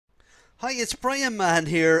Hi, it's Brian Mahan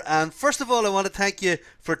here, and first of all, I want to thank you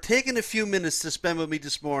for taking a few minutes to spend with me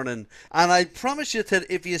this morning. And I promise you that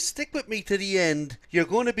if you stick with me to the end, you're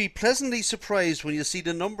going to be pleasantly surprised when you see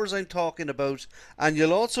the numbers I'm talking about, and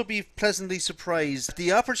you'll also be pleasantly surprised at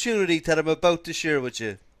the opportunity that I'm about to share with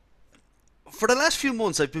you. For the last few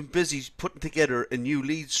months, I've been busy putting together a new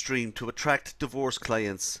lead stream to attract divorce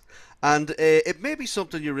clients. And it may be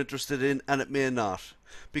something you're interested in, and it may not.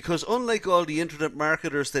 Because unlike all the internet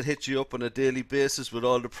marketers that hit you up on a daily basis with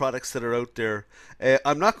all the products that are out there,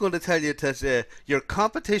 I'm not going to tell you that your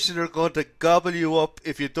competition are going to gobble you up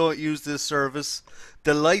if you don't use this service.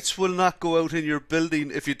 The lights will not go out in your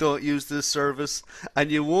building if you don't use this service,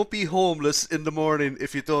 and you won't be homeless in the morning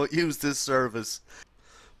if you don't use this service.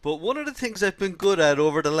 But one of the things I've been good at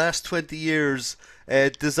over the last 20 years,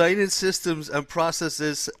 designing systems and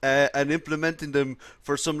processes and implementing them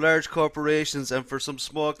for some large corporations and for some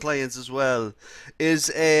small clients as well, is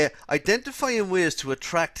identifying ways to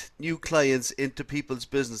attract new clients into people's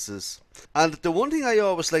businesses. And the one thing I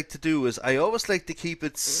always like to do is I always like to keep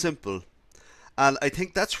it simple. And I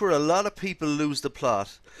think that's where a lot of people lose the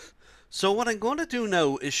plot. So what I'm going to do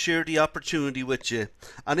now is share the opportunity with you.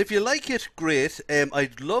 And if you like it, great.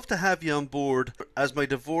 I'd love to have you on board as my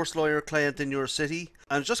divorce lawyer client in your city.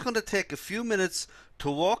 I'm just going to take a few minutes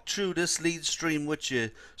to walk through this lead stream with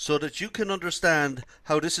you so that you can understand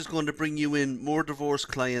how this is going to bring you in more divorce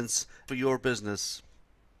clients for your business.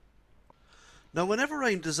 Now, whenever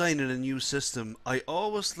I'm designing a new system, I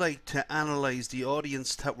always like to analyze the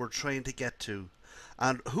audience that we're trying to get to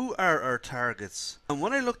and who are our targets. And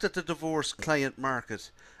when I looked at the divorce client market,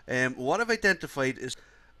 what I've identified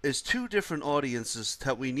is two different audiences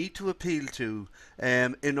that we need to appeal to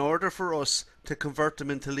in order for us to convert them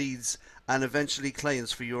into leads and eventually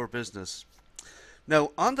clients for your business. Now,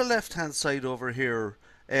 on the left hand side over here,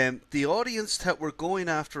 the audience that we're going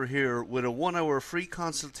after here with a 1 hour free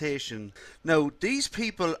consultation. Now, these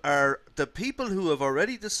people are the people who have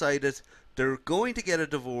already decided they're going to get a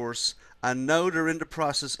divorce, and now they're in the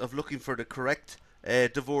process of looking for the correct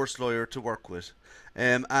divorce lawyer to work with.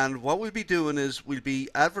 And what we'll be doing is we'll be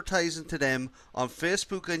advertising to them on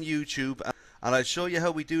Facebook and YouTube, and I'll show you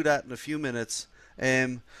how we do that in a few minutes.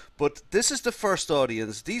 But this is the first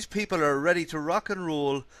audience. These people are ready to rock and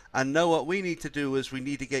roll, and now what we need to do is we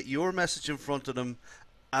need to get your message in front of them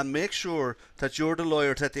and make sure that you're the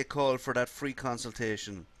lawyer that they call for that free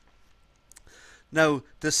consultation. Now,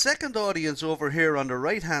 the second audience over here on the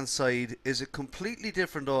right hand side is a completely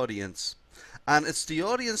different audience. And it's the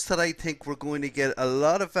audience that I think we're going to get a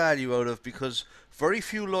lot of value out of, because very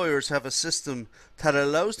few lawyers have a system that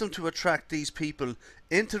allows them to attract these people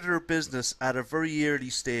into their business at a very early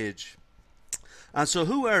stage. And so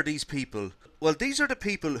who are these people? Well, these are the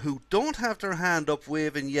people who don't have their hand up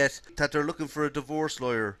waving yet that they're looking for a divorce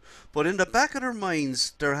lawyer, but in the back of their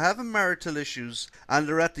minds they're having marital issues and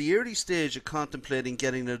they're at the early stage of contemplating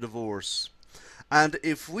getting a divorce. And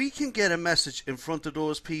if we can get a message in front of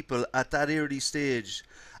those people at that early stage,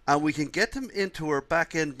 and we can get them into our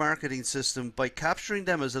back-end marketing system by capturing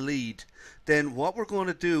them as a lead, then what we're going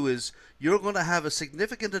to do is you're going to have a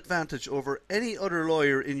significant advantage over any other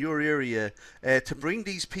lawyer in your area to bring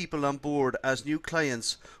these people on board as new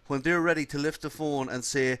clients when they're ready to lift the phone and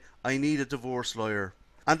say, I need a divorce lawyer.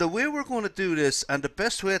 And the way we're going to do this, and the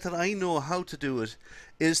best way that I know how to do it,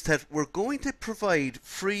 is that we're going to provide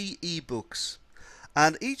free ebooks.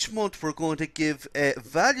 And each month we're going to give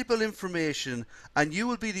valuable information, and you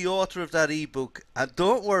will be the author of that ebook. And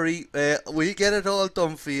don't worry, we'll get it all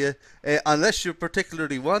done for you, unless you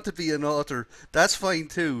particularly want to be an author. That's fine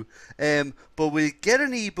too. But we'll get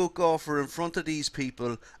an ebook offer in front of these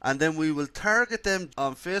people, and then we will target them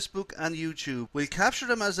on Facebook and YouTube. We'll capture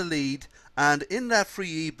them as a lead, and in that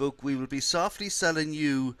free ebook we will be softly selling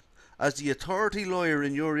you as the authority lawyer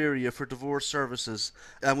in your area for divorce services,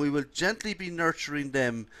 and we will gently be nurturing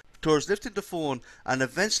them towards lifting the phone and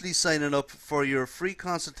eventually signing up for your free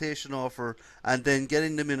consultation offer and then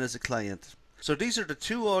getting them in as a client. So these are the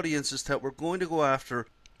two audiences that we're going to go after,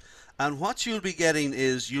 and what you'll be getting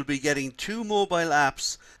is you'll be getting two mobile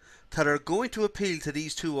apps that are going to appeal to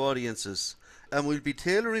these two audiences. And we'll be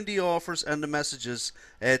tailoring the offers and the messages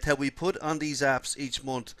that we put on these apps each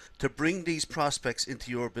month to bring these prospects into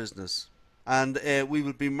your business. And we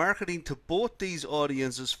will be marketing to both these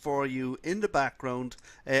audiences for you in the background,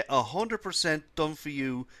 100% done for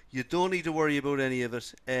you. You don't need to worry about any of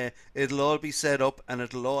it. It'll all be set up and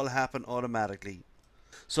it'll all happen automatically.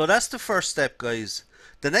 So that's the first step, guys.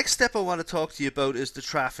 The next step I want to talk to you about is the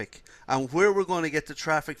traffic, and where we're going to get the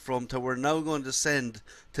traffic from that we're now going to send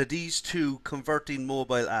to these two converting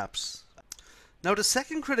mobile apps. Now, the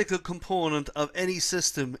second critical component of any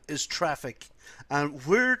system is traffic. And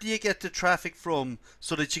where do you get the traffic from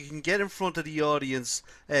so that you can get in front of the audience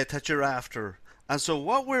that you're after? And so,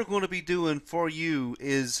 what we're going to be doing for you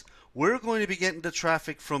is we're going to be getting the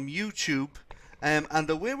traffic from YouTube. And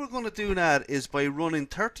the way we're going to do that is by running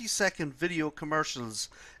 30-second video commercials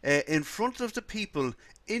in front of the people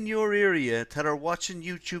in your area that are watching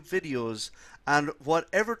YouTube videos and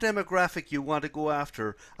whatever demographic you want to go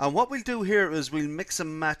after. And what we'll do here is we'll mix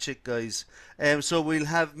and match it, guys. So we'll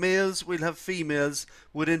have males, we'll have females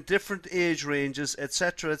within different age ranges,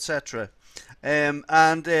 etc., etc.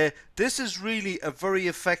 This is really a very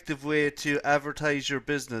effective way to advertise your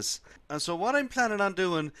business. And so what I'm planning on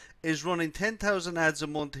doing is running 10,000 ads a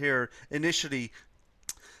month here initially.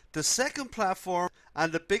 The second platform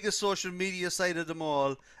and the biggest social media site of them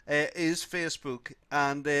all is Facebook.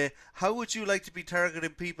 And how would you like to be targeting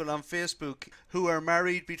people on Facebook who are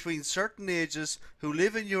married between certain ages, who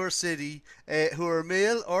live in your city, who are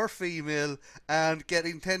male or female, and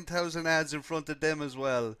getting 10,000 ads in front of them as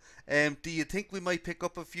well? Do you think we might pick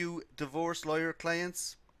up a few divorce lawyer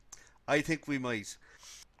clients? I think we might.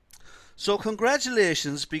 So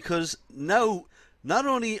congratulations, because now not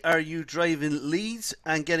only are you driving leads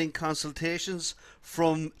and getting consultations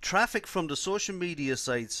from traffic from the social media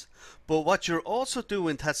sites, but what you're also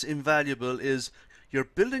doing that's invaluable is you're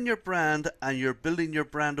building your brand and you're building your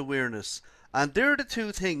brand awareness. And they're the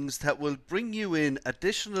two things that will bring you in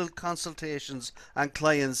additional consultations and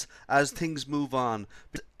clients as things move on.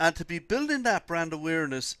 And to be building that brand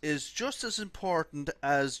awareness is just as important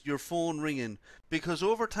as your phone ringing, because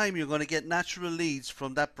over time you're going to get natural leads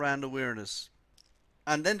from that brand awareness.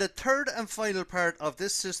 And then the third and final part of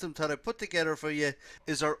this system that I put together for you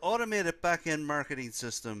is our automated back-end marketing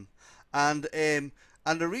system. And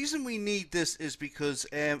the reason we need this is because,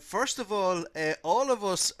 first of all of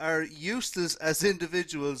us are useless as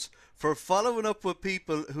individuals for following up with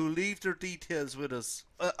people who leave their details with us.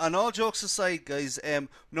 And all jokes aside, guys,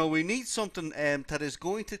 no, we need something that is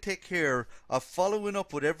going to take care of following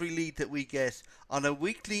up with every lead that we get on a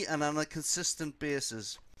weekly and on a consistent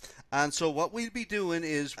basis. And so what we'll be doing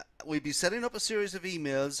is we'll be setting up a series of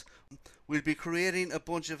emails. We'll be creating a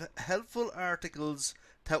bunch of helpful articles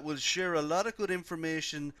that will share a lot of good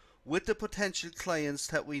information with the potential clients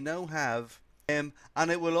that we now have. And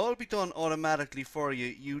it will all be done automatically for you.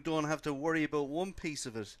 You don't have to worry about one piece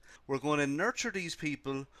of it. We're going to nurture these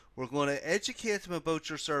people. We're going to educate them about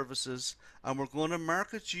your services. And we're going to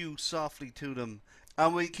market you softly to them.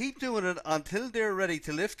 And we keep doing it until they're ready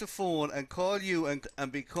to lift the phone and call you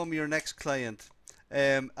and become your next client.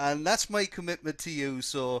 And that's my commitment to you.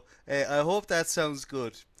 So I hope that sounds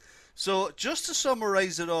good. So just to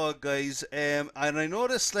summarize it all, guys, and I know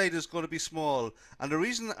this slide is going to be small, and the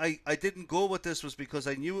reason I didn't go with this was because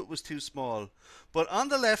I knew it was too small. But on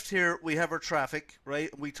the left here we have our traffic,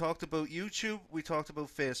 right? We talked about YouTube, we talked about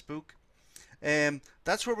Facebook.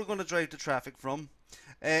 That's where we're going to drive the traffic from.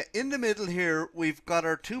 In the middle here we've got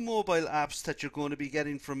our two mobile apps that you're going to be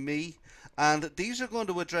getting from me, and these are going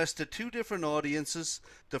to address the two different audiences.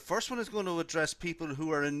 The first one is going to address people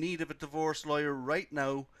who are in need of a divorce lawyer right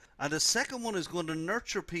now, and the second one is going to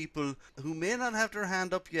nurture people who may not have their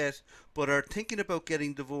hand up yet but are thinking about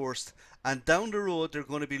getting divorced, and down the road they're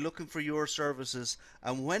going to be looking for your services.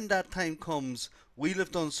 And when that time comes, we'll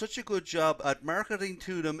have done such a good job at marketing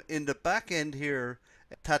to them in the back end here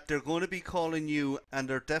that they're going to be calling you, and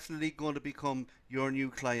they're definitely going to become your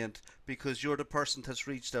new client because you're the person that's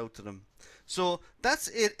reached out to them. So that's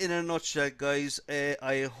it in a nutshell, guys.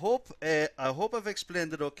 I hope I've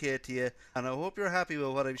explained it okay to you, and I hope you're happy with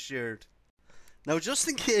what I've shared. Now, just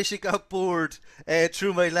in case you got bored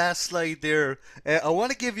through my last slide there, I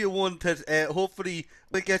want to give you one that hopefully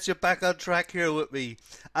will get you back on track here with me.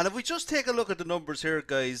 And if we just take a look at the numbers here,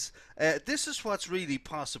 guys, this is what's really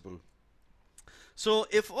possible. So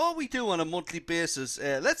if all we do on a monthly basis,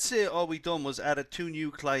 let's say all we done was added 2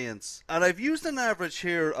 new clients, and I've used an average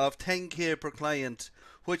here of 10k per client,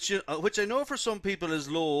 which I know for some people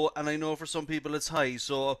is low, and I know for some people it's high.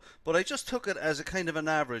 So, but I just took it as a kind of an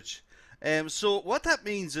average. So what that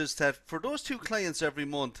means is that for those 2 clients every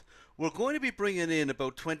month, we're going to be bringing in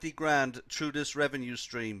about 20 grand through this revenue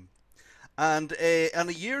stream, and on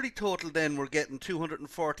a yearly total, then we're getting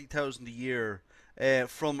 240,000 a year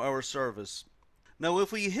from our service. Now,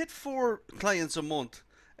 if we hit 4 clients a month,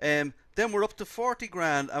 then we're up to 40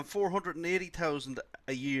 grand and 480,000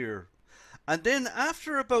 a year. And then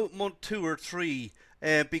after about month 2 or 3,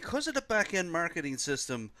 because of the back-end marketing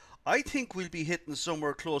system, I think we'll be hitting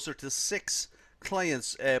somewhere closer to 6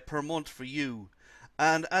 clients per month for you.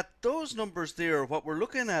 And at those numbers there, what we're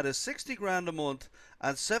looking at is 60 grand a month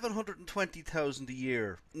and 720,000 a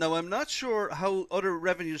year. Now, I'm not sure how other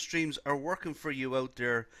revenue streams are working for you out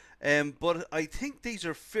there, but I think these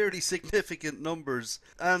are fairly significant numbers.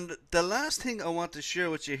 And the last thing I want to share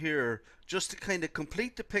with you here, just to kind of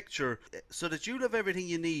complete the picture so that you'll have everything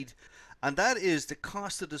you need, and that is the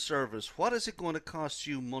cost of the service. What is it going to cost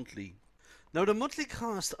you monthly? Now, the monthly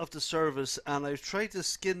cost of the service, and I've tried to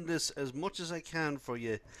skin this as much as I can for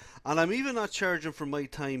you, and I'm even not charging for my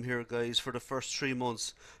time here, guys, for the first 3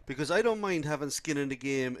 months, because I don't mind having skin in the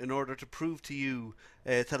game in order to prove to you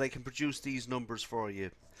that I can produce these numbers for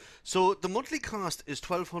you. So the monthly cost is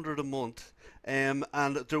 $1,200 a month, and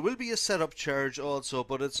there will be a setup charge also,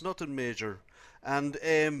 but it's nothing major. And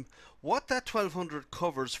what that $1,200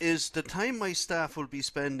 covers is the time my staff will be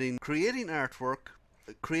spending creating artwork,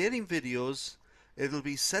 creating videos. It'll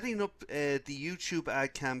be setting up the YouTube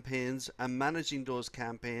ad campaigns and managing those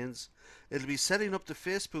campaigns. It'll be setting up the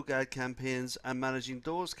Facebook ad campaigns and managing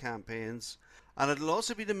those campaigns. And it'll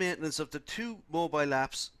also be the maintenance of the 2 mobile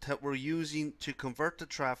apps that we're using to convert the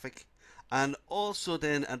traffic. And also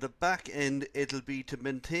then at the back end, it'll be to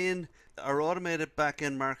maintain our automated back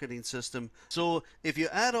end marketing system. So if you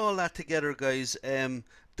add all that together, guys,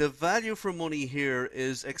 the value for money here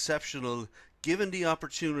is exceptional, given the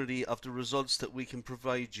opportunity of the results that we can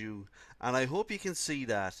provide you, and I hope you can see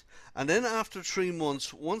that. And then after 3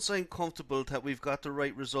 months, once I'm comfortable that we've got the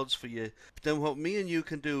right results for you, then what me and you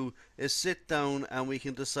can do is sit down and we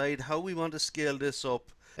can decide how we want to scale this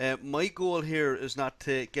up. My goal here is not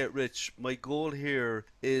to get rich. My goal here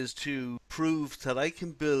is to prove that I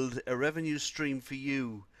can build a revenue stream for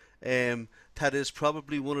you that is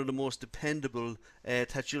probably one of the most dependable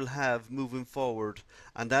that you'll have moving forward,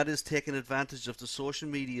 and that is taking advantage of the social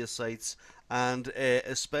media sites, and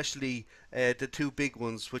especially the 2 big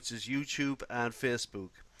ones, which is YouTube and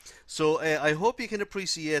Facebook. So I hope you can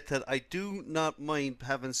appreciate that I do not mind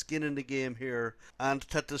having skin in the game here, and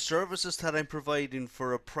that the services that I'm providing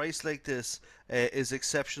for a price like this is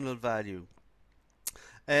exceptional value.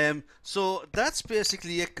 So that's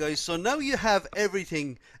basically it, guys. So now you have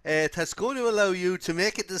everything that's going to allow you to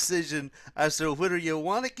make a decision as to whether you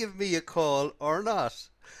want to give me a call or not.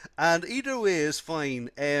 And either way is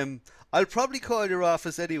fine. I'll probably call your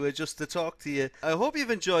office anyway just to talk to you. I hope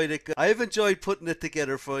you've enjoyed it. I've enjoyed putting it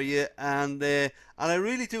together for you, and I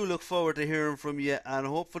really do look forward to hearing from you, and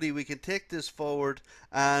hopefully we can take this forward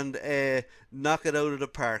and knock it out of the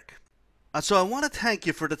park. And so I want to thank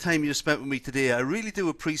you for the time you spent with me today. I really do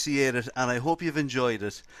appreciate it, and I hope you've enjoyed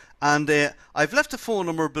it. And I've left a phone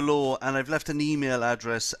number below, and I've left an email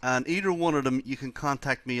address, and either one of them you can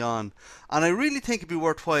contact me on. And I really think it'd be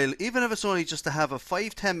worthwhile, even if it's only just to have a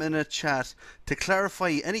 5-10 minute chat to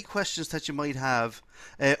clarify any questions that you might have,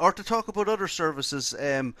 or to talk about other services,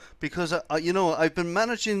 because you know, I've been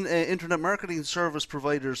managing internet marketing service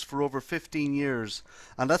providers for over 15 years,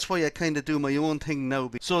 and that's why I kind of do my own thing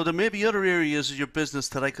now. So there may be other areas of your business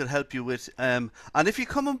that I could help you with, and if you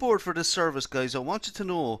come on board for this service, guys, I want you to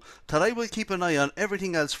know that I will keep an eye on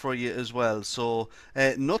everything else for you as well. So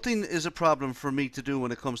nothing is a problem for me to do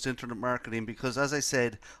when it comes to internet marketing, because as I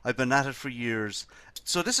said, I've been at it for years.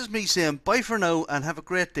 So this is me saying bye for now, and have a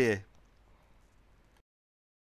great day.